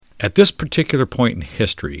At this particular point in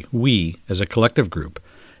history, we, as a collective group,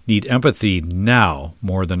 need empathy now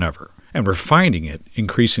more than ever, and we're finding it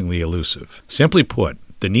increasingly elusive. Simply put,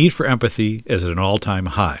 the need for empathy is at an all-time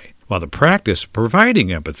high, while the practice of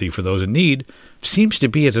providing empathy for those in need seems to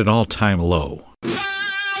be at an all-time low.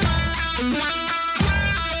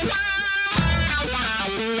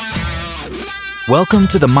 Welcome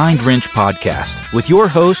to the Mind Wrench Podcast with your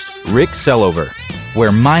host, Rick Sellover,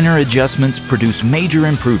 where minor adjustments produce major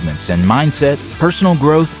improvements in mindset, personal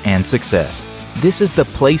growth, and success. This is the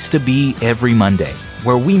place to be every Monday,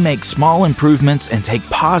 where we make small improvements and take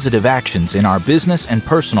positive actions in our business and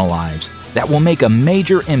personal lives that will make a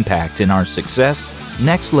major impact in our success,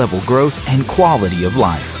 next level growth, and quality of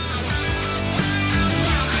life.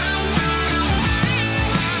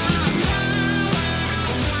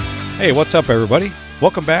 Hey, what's up, everybody?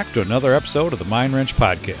 Welcome back to another episode of the Mind Wrench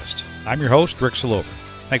Podcast. I'm your host, Rick Sellover.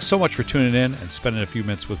 Thanks so much for tuning in and spending a few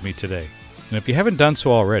minutes with me today. And if you haven't done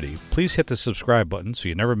so already, please hit the subscribe button so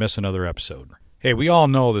you never miss another episode. Hey, we all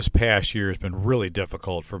know this past year has been really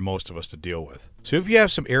difficult for most of us to deal with. So if you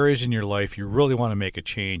have some areas in your life you really want to make a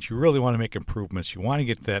change, you really want to make improvements, you want to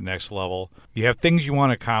get to that next level, you have things you want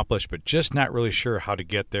to accomplish but just not really sure how to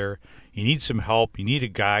get there, you need some help, you need a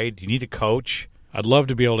guide, you need a coach, I'd love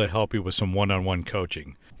to be able to help you with some one-on-one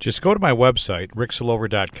coaching. Just go to my website,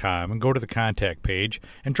 ricksellover.com, and go to the contact page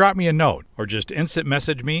and drop me a note, or just instant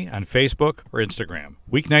message me on Facebook or Instagram.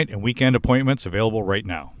 Weeknight and weekend appointments available right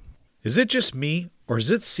now. Is it just me, or does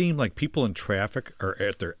it seem like people in traffic are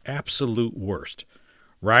at their absolute worst?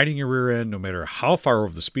 Riding your rear end no matter how far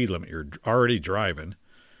over the speed limit you're already driving,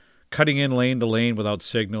 cutting in lane to lane without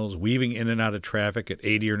signals, weaving in and out of traffic at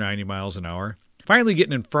 80 or 90 miles an hour, finally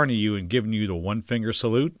getting in front of you and giving you the one-finger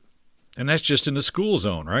salute? And that's just in the school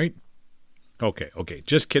zone, right? Okay,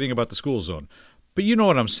 just kidding about the school zone. But you know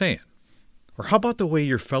what I'm saying. Or how about the way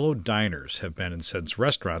your fellow diners have been since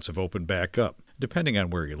restaurants have opened back up, depending on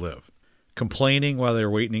where you live? Complaining while they're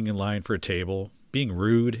waiting in line for a table, being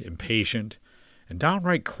rude, impatient, and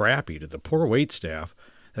downright crappy to the poor waitstaff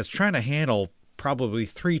that's trying to handle probably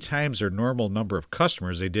 3 times their normal number of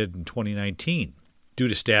customers they did in 2019. Due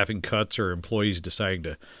to staffing cuts or employees deciding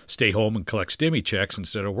to stay home and collect stimmy checks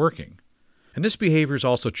instead of working. And this behavior is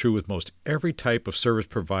also true with most every type of service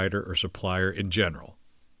provider or supplier in general.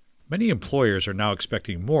 Many employers are now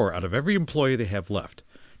expecting more out of every employee they have left,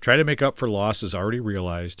 try to make up for losses already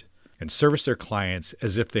realized, and service their clients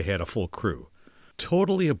as if they had a full crew,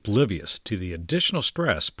 totally oblivious to the additional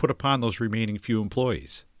stress put upon those remaining few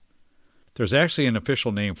employees. There's actually an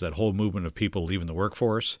official name for that whole movement of people leaving the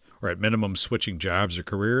workforce, or at minimum switching jobs or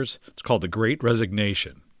careers. It's called the Great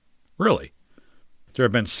Resignation. Really. There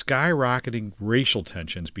have been skyrocketing racial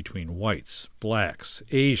tensions between whites, blacks,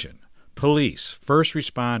 Asian, police, first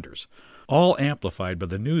responders, all amplified by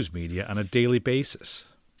the news media on a daily basis.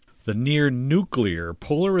 The near-nuclear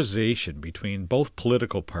polarization between both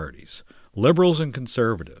political parties, liberals and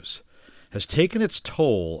conservatives, has taken its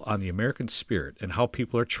toll on the American spirit and how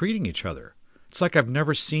people are treating each other. It's like I've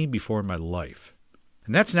never seen before in my life.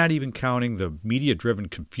 And that's not even counting the media-driven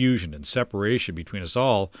confusion and separation between us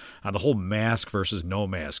all on the whole mask versus no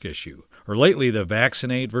mask issue, or lately the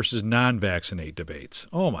vaccinate versus non-vaccinate debates.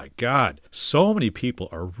 Oh my God, so many people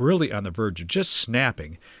are really on the verge of just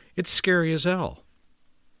snapping. It's scary as hell.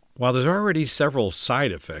 While there's already several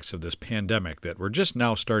side effects of this pandemic that we're just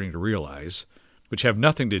now starting to realize, which have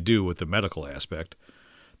nothing to do with the medical aspect,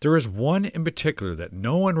 there is one in particular that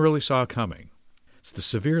no one really saw coming. It's the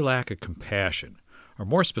severe lack of compassion, or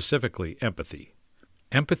more specifically, empathy.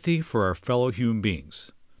 Empathy for our fellow human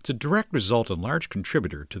beings. It's a direct result and large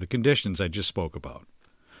contributor to the conditions I just spoke about.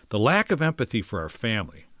 The lack of empathy for our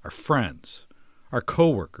family, our friends, our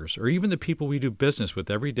coworkers, or even the people we do business with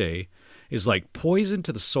every day is like poison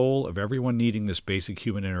to the soul of everyone needing this basic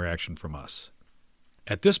human interaction from us.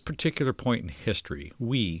 At this particular point in history,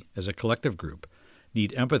 we, as a collective group,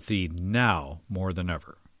 need empathy now more than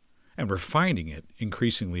ever, and we're finding it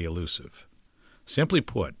increasingly elusive. Simply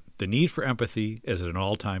put, the need for empathy is at an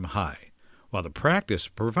all-time high, while the practice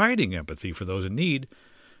of providing empathy for those in need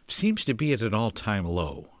seems to be at an all-time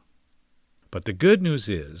low. But the good news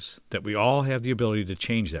is that we all have the ability to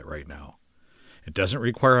change that right now. It doesn't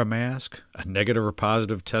require a mask, a negative or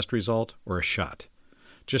positive test result, or a shot.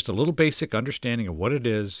 Just a little basic understanding of what it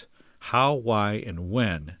is, how, why, and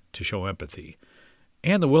when to show empathy,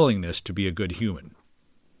 and the willingness to be a good human.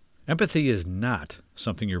 Empathy is not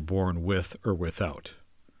something you're born with or without,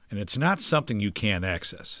 and it's not something you can't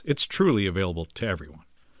access. It's truly available to everyone.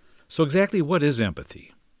 So exactly what is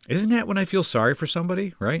empathy? Isn't that when I feel sorry for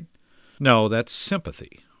somebody, right? No, that's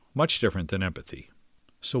sympathy, much different than empathy.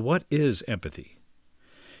 So what is empathy?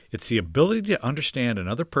 It's the ability to understand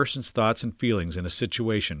another person's thoughts and feelings in a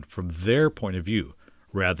situation from their point of view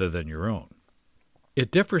rather than your own.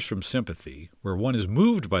 It differs from sympathy, where one is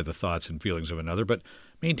moved by the thoughts and feelings of another but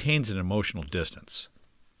maintains an emotional distance.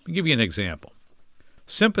 I'll give you an example.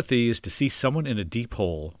 Sympathy is to see someone in a deep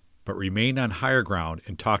hole but remain on higher ground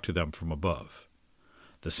and talk to them from above.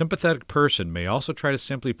 The sympathetic person may also try to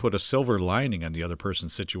simply put a silver lining on the other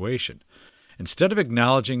person's situation, instead of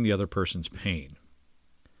acknowledging the other person's pain.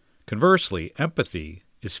 Conversely, empathy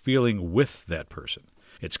is feeling with that person.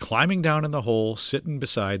 It's climbing down in the hole, sitting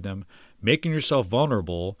beside them, making yourself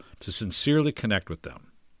vulnerable to sincerely connect with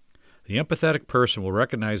them. The empathetic person will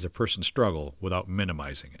recognize the person's struggle without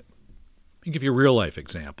minimizing it. Let me give you a real-life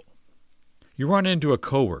example. You run into a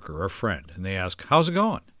coworker or a friend, and they ask, "How's it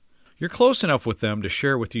going?" You're close enough with them to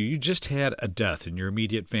share with you just had a death in your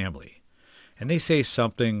immediate family. And they say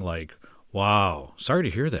something like, "Wow, sorry to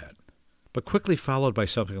hear that." But quickly followed by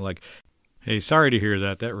something like, "Hey, sorry to hear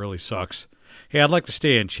that. That really sucks. Hey, I'd like to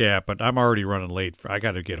stay and chat, but I'm already running late. I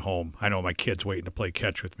got to get home. I know my kid's waiting to play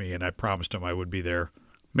catch with me, and I promised him I would be there.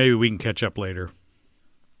 Maybe we can catch up later."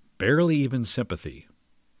 Barely even sympathy.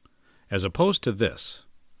 As opposed to this,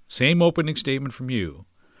 same opening statement from you,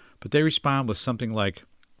 but they respond with something like,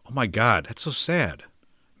 "Oh my God, that's so sad.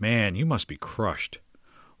 Man, you must be crushed.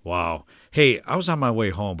 Wow. Hey, I was on my way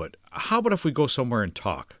home, but how about if we go somewhere and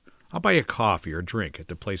talk? I'll buy you coffee or a drink at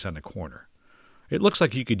the place on the corner. It looks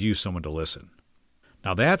like you could use someone to listen."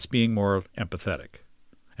 Now that's being more empathetic,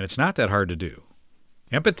 and it's not that hard to do.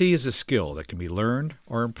 Empathy is a skill that can be learned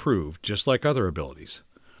or improved just like other abilities.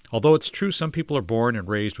 Although it's true some people are born and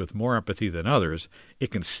raised with more empathy than others,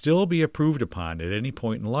 it can still be improved upon at any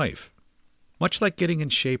point in life. Much like getting in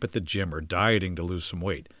shape at the gym or dieting to lose some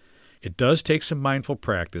weight, it does take some mindful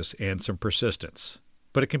practice and some persistence,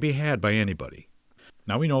 but it can be had by anybody.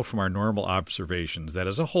 Now we know from our normal observations that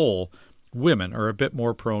as a whole, women are a bit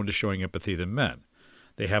more prone to showing empathy than men.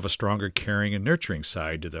 They have a stronger caring and nurturing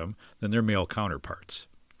side to them than their male counterparts.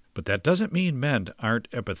 But that doesn't mean men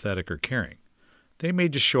aren't empathetic or caring. They may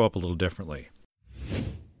just show up a little differently.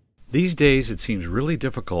 These days, it seems really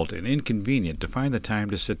difficult and inconvenient to find the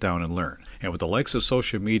time to sit down and learn. And with the likes of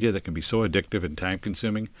social media that can be so addictive and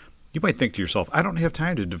time-consuming, you might think to yourself, "I don't have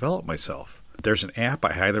time to develop myself." There's an app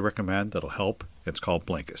I highly recommend that'll help. It's called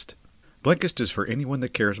Blinkist. Blinkist is for anyone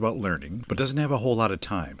that cares about learning, but doesn't have a whole lot of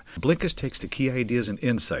time. Blinkist takes the key ideas and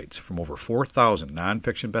insights from over 4,000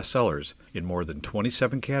 nonfiction bestsellers in more than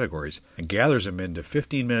 27 categories and gathers them into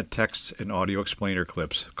 15-minute texts and audio explainer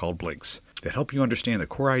clips called Blinks that help you understand the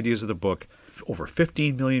core ideas of the book. Over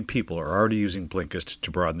 15 million people are already using Blinkist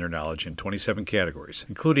to broaden their knowledge in 27 categories,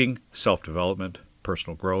 including self-development,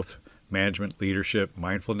 personal growth, management, leadership,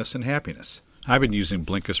 mindfulness, and happiness. I've been using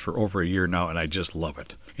Blinkist for over a year now, and I just love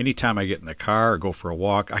it. Anytime I get in the car or go for a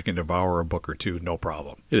walk, I can devour a book or two, no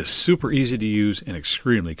problem. It is super easy to use and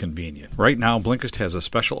extremely convenient. Right now, Blinkist has a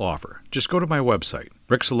special offer. Just go to my website,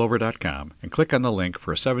 ricksillover.com, and click on the link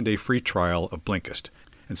for a 7-day free trial of Blinkist,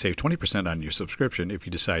 and save 20% on your subscription if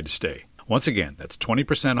you decide to stay. Once again, that's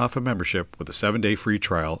 20% off a membership with a 7-day free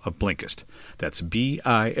trial of Blinkist. That's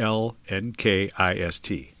BILNKIST.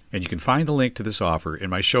 And you can find the link to this offer in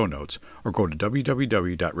my show notes or go to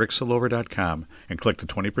www.ricksillover.com and click the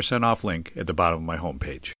 20% off link at the bottom of my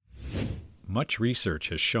homepage. Much research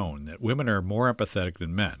has shown that women are more empathetic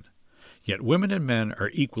than men, yet women and men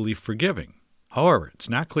are equally forgiving. However, it's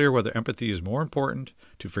not clear whether empathy is more important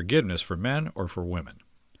to forgiveness for men or for women.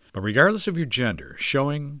 But regardless of your gender,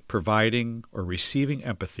 showing, providing, or receiving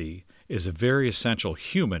empathy is a very essential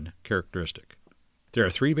human characteristic. There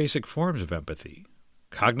are 3 basic forms of empathy: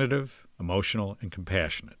 cognitive, emotional, and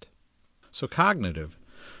compassionate. So cognitive,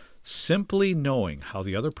 simply knowing how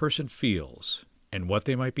the other person feels and what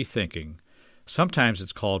they might be thinking. Sometimes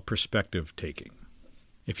it's called perspective taking.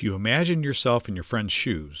 If you imagine yourself in your friend's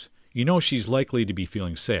shoes, you know she's likely to be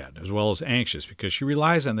feeling sad as well as anxious because she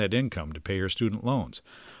relies on that income to pay her student loans.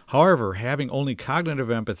 However, having only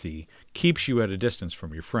cognitive empathy keeps you at a distance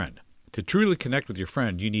from your friend. To truly connect with your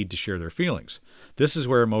friend, you need to share their feelings. This is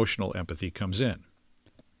where emotional empathy comes in.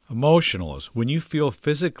 Emotional is when you feel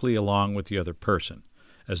physically along with the other person,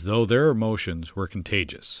 as though their emotions were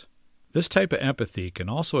contagious. This type of empathy can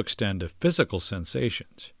also extend to physical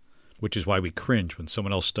sensations, which is why we cringe when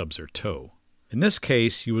someone else stubs their toe. In this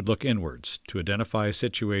case, you would look inwards to identify a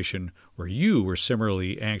situation where you were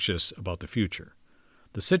similarly anxious about the future.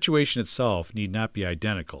 The situation itself need not be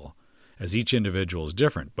identical, as each individual is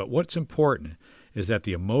different, but what's important is that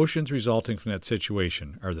the emotions resulting from that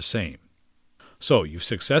situation are the same. So, you've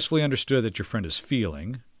successfully understood that your friend is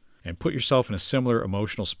feeling and put yourself in a similar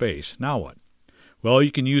emotional space. Now what? Well,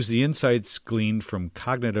 you can use the insights gleaned from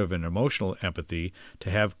cognitive and emotional empathy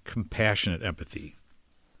to have compassionate empathy.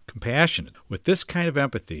 Compassionate. With this kind of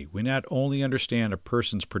empathy, we not only understand a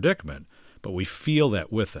person's predicament, but we feel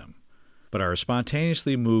that with them, but are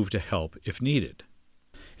spontaneously moved to help if needed.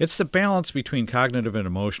 It's the balance between cognitive and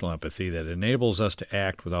emotional empathy that enables us to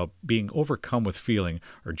act without being overcome with feeling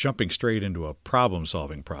or jumping straight into a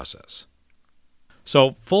problem-solving process.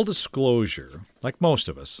 So, full disclosure, like most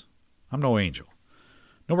of us, I'm no angel.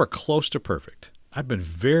 Nowhere close to perfect. I've been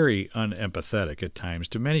very unempathetic at times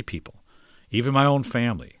to many people, even my own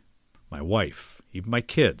family, my wife, even my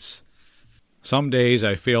kids. Some days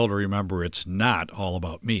I fail to remember it's not all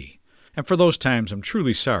about me, and for those times I'm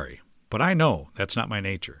truly sorry, but I know that's not my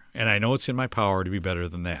nature, and I know it's in my power to be better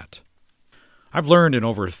than that. I've learned in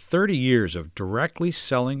over 30 years of directly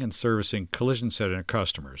selling and servicing collision center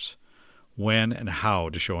customers when and how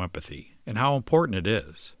to show empathy, and how important it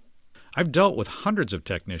is. I've dealt with hundreds of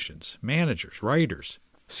technicians, managers, writers,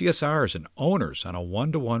 CSRs, and owners on a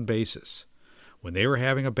one-to-one basis when they were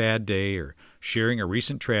having a bad day or sharing a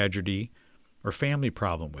recent tragedy or family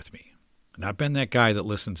problem with me. And I've been that guy that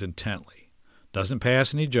listens intently, doesn't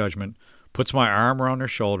pass any judgment, puts my arm around their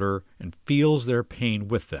shoulder and feels their pain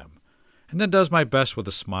with them, and then does my best with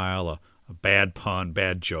a smile, a bad pun,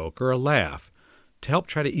 bad joke, or a laugh to help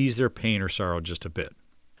try to ease their pain or sorrow just a bit.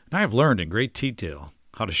 And I have learned in great detail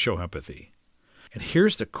how to show empathy. And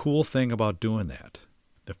here's the cool thing about doing that.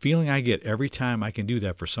 The feeling I get every time I can do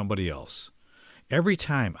that for somebody else. Every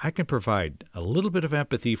time I can provide a little bit of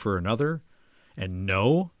empathy for another and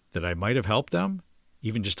know that I might have helped them,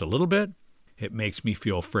 even just a little bit, it makes me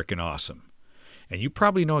feel frickin' awesome. And you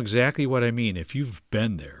probably know exactly what I mean if you've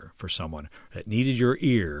been there for someone that needed your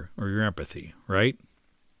ear or your empathy, right?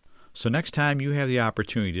 So next time you have the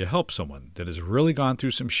opportunity to help someone that has really gone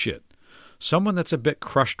through some shit, someone that's a bit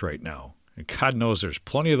crushed right now, and God knows there's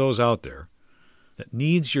plenty of those out there, that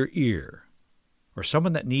needs your ear, or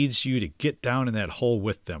someone that needs you to get down in that hole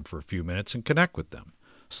with them for a few minutes and connect with them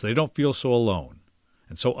so they don't feel so alone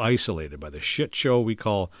and so isolated by the shit show we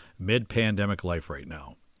call mid-pandemic life right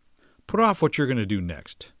now. Put off what you're going to do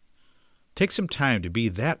next. Take some time to be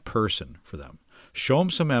that person for them. Show them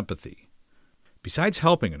some empathy. Besides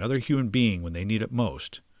helping another human being when they need it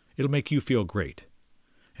most, it'll make you feel great.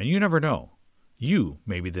 And you never know. You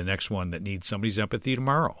may be the next one that needs somebody's empathy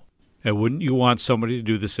tomorrow. And wouldn't you want somebody to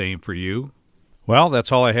do the same for you? Well,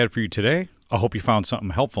 that's all I had for you today. I hope you found something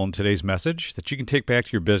helpful in today's message that you can take back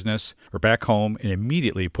to your business or back home and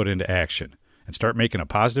immediately put into action and start making a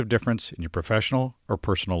positive difference in your professional or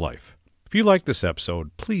personal life. If you like this episode,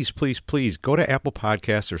 please go to Apple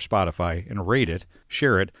Podcasts or Spotify and rate it,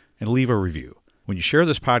 share it, and leave a review. When you share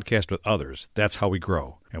this podcast with others, that's how we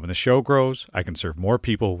grow. And when the show grows, I can serve more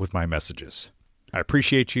people with my messages. I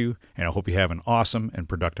appreciate you, and I hope you have an awesome and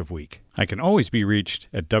productive week. I can always be reached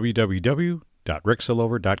at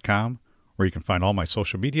www.ricksillover.com, where you can find all my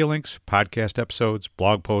social media links, podcast episodes,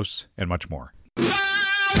 blog posts, and much more.